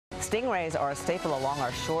Stingrays are a staple along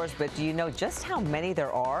our shores, but do you know just how many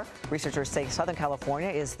there are? Researchers say Southern California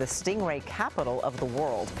is the stingray capital of the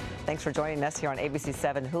world. Thanks for joining us here on ABC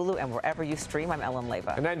 7 Hulu and wherever you stream. I'm Ellen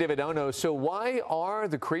Leyva. And I'm David Ono. So why are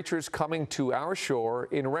the creatures coming to our shore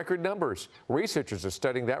in record numbers? Researchers are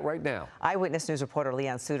studying that right now. Eyewitness News reporter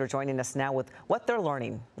Leanne Suter joining us now with what they're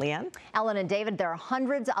learning. Leanne? Ellen and David, there are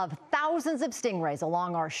hundreds of thousands of stingrays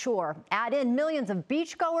along our shore. Add in millions of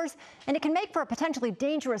beachgoers, and it can make for a potentially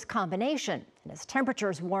dangerous combination. And as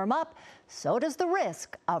temperatures warm up, so does the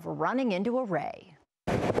risk of running into a ray.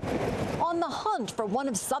 On the hunt for one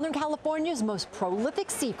of Southern California's most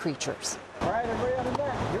prolific sea creatures. All right, everybody on the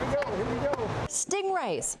deck. Here we go.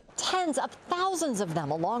 Stingrays, tens of thousands of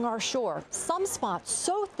them along our shore. Some spots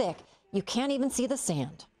so thick you can't even see the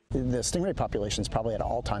sand. The stingray population is probably at an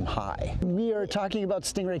all-time high. We are talking about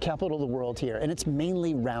stingray capital of the world here, and it's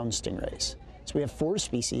mainly round stingrays. So we have 4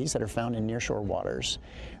 species that are found in nearshore waters.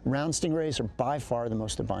 Round stingrays are by far the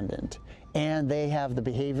most abundant, and they have the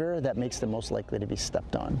behavior that makes them most likely to be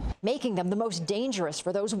stepped on. Making them the most dangerous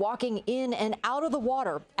for those walking in and out of the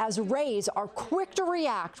water, as rays are quick to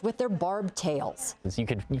react with their barbed tails. You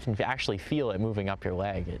can actually feel it moving up your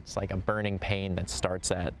leg. It's like a burning pain that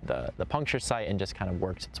starts at the puncture site and just kind of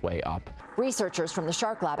works its way up. Researchers from the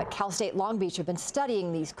Shark Lab at Cal State Long Beach have been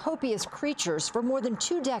studying these copious creatures for more than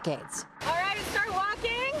 2 decades. All right, start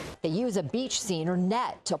walking. They use a beach scene or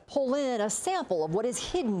net to pull in a sample of what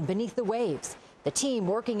is hidden beneath the waves. The team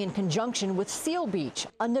working in conjunction with Seal Beach,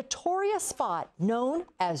 a notorious spot known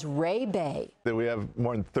as Ray Bay. We have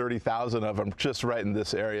more than 30,000 of them just right in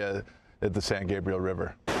this area at the San Gabriel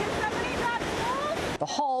River. The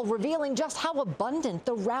haul revealing just how abundant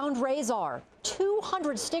the round rays are.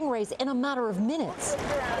 200 stingrays in a matter of minutes.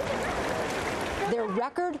 Their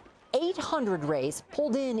record, 800 rays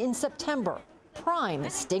pulled in September. Prime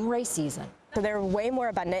stingray season. So they're way more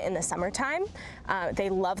abundant in the summertime. They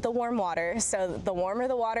love the warm water, so the warmer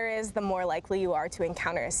the water is, the more likely you are to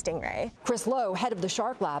encounter a stingray. Chris Lowe, head of the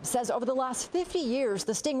Shark Lab, says over the last 50 years,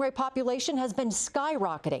 the stingray population has been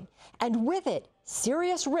skyrocketing, and with it,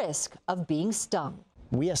 serious risk of being stung.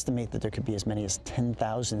 We estimate that there could be as many as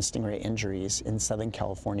 10,000 stingray injuries in Southern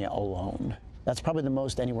California alone. That's probably the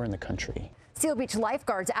most anywhere in the country. Seal Beach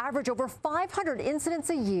lifeguards average over 500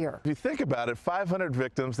 incidents a year. If you think about it, 500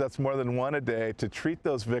 victims, that's more than 1 a day. To treat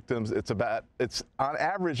those victims, it's on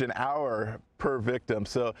average an hour per victim.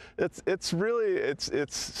 So it's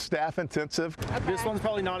staff intensive. Okay. This one's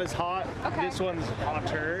probably not as hot. Okay. This one's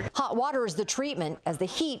hotter. Hot water is the treatment as the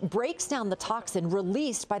heat breaks down the toxin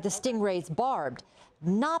released by the stingray's barbed,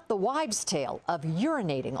 not the wives' tale of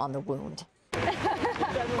urinating on the wound.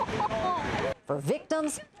 For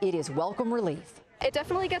victims, it is welcome relief. It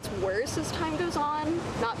definitely gets worse as time goes on,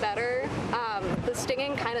 not better. The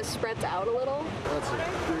stinging kind of spreads out a little. That's a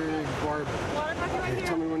big barb. Okay,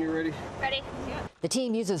 tell me when you're ready. Ready? Yeah. The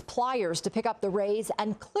team uses pliers to pick up the rays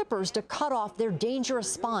and clippers to cut off their dangerous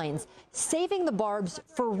spines, saving the barbs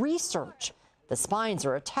for research. The spines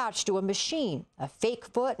are attached to a machine, a fake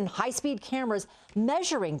foot, and high-speed cameras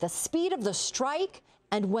measuring the speed of the strike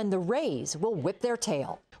and when the rays will whip their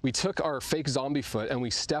tail. We took our fake zombie foot and we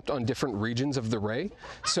stepped on different regions of the ray.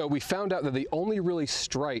 So we found out that they only really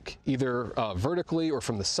strike either vertically or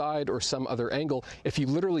from the side or some other angle if you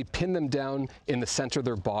literally pin them down in the center of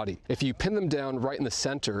their body. If you pin them down right in the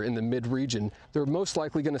center, in the mid-region, they're most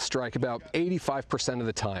likely going to strike about 85% of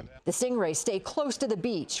the time. The stingrays stay close to the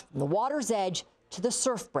beach, from the water's edge to the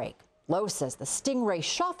surf break. Lowe says the stingray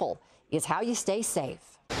shuffle is how you stay safe.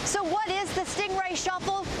 So what is the stingray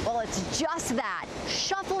shuffle? Well, it's just that,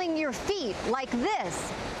 shuffling your feet like this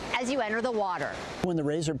as you enter the water. When the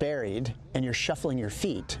rays are buried and you're shuffling your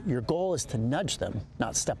feet, your goal is to nudge them,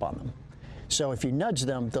 not step on them. So if you nudge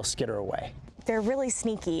them, they'll skitter away. They're really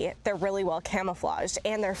sneaky, they're really well camouflaged,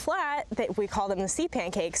 and they're flat. We call them the sea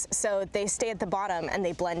pancakes, so they stay at the bottom and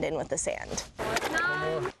they blend in with the sand.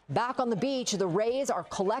 Back on the beach, the rays are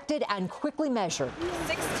collected and quickly measured.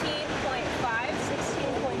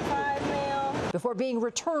 16.5 male. Before being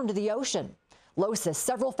returned to the ocean. Lowe says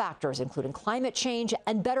several factors, including climate change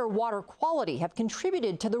and better water quality, have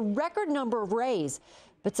contributed to the record number of rays,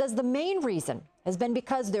 but says the main reason has been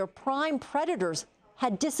because their prime predators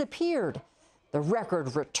had disappeared. The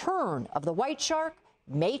record return of the white shark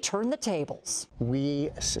may turn the tables. We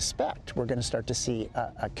suspect we're going to start to see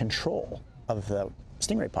a control of the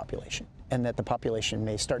stingray population, and that the population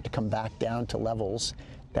may start to come back down to levels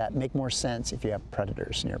that make more sense if you have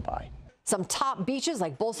predators nearby. Some top beaches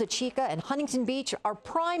like Bolsa Chica and Huntington Beach are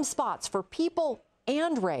prime spots for people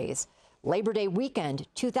and rays. Labor Day weekend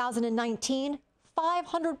 2019,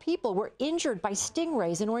 500 people were injured by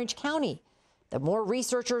stingrays in Orange County. The more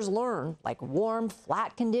researchers learn, like warm,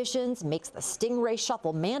 flat conditions makes the stingray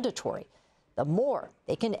shuffle mandatory, the more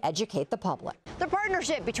they can educate the public. The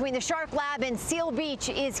partnership between the Shark Lab and Seal Beach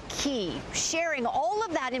is key, sharing all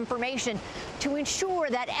of that information to ensure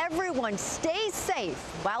that everyone stays safe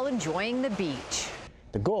while enjoying the beach.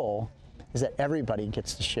 The goal is that everybody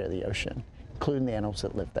gets to share the ocean, including the animals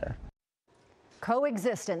that live there.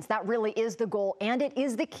 Coexistence, that really is the goal, and it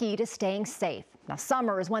is the key to staying safe. Now,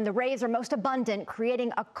 summer is when the rays are most abundant,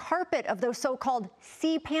 creating a carpet of those so-called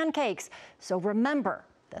sea pancakes. So remember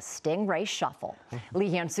the stingray shuffle.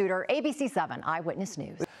 Leanne Suter, ABC 7 Eyewitness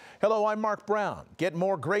News. Hello, I'm Mark Brown. Get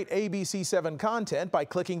more great ABC 7 content by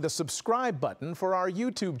clicking the subscribe button for our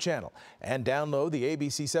YouTube channel. And download the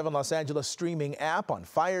ABC 7 Los Angeles streaming app on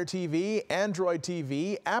Fire TV, Android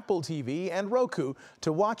TV, Apple TV, and Roku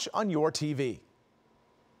to watch on your TV.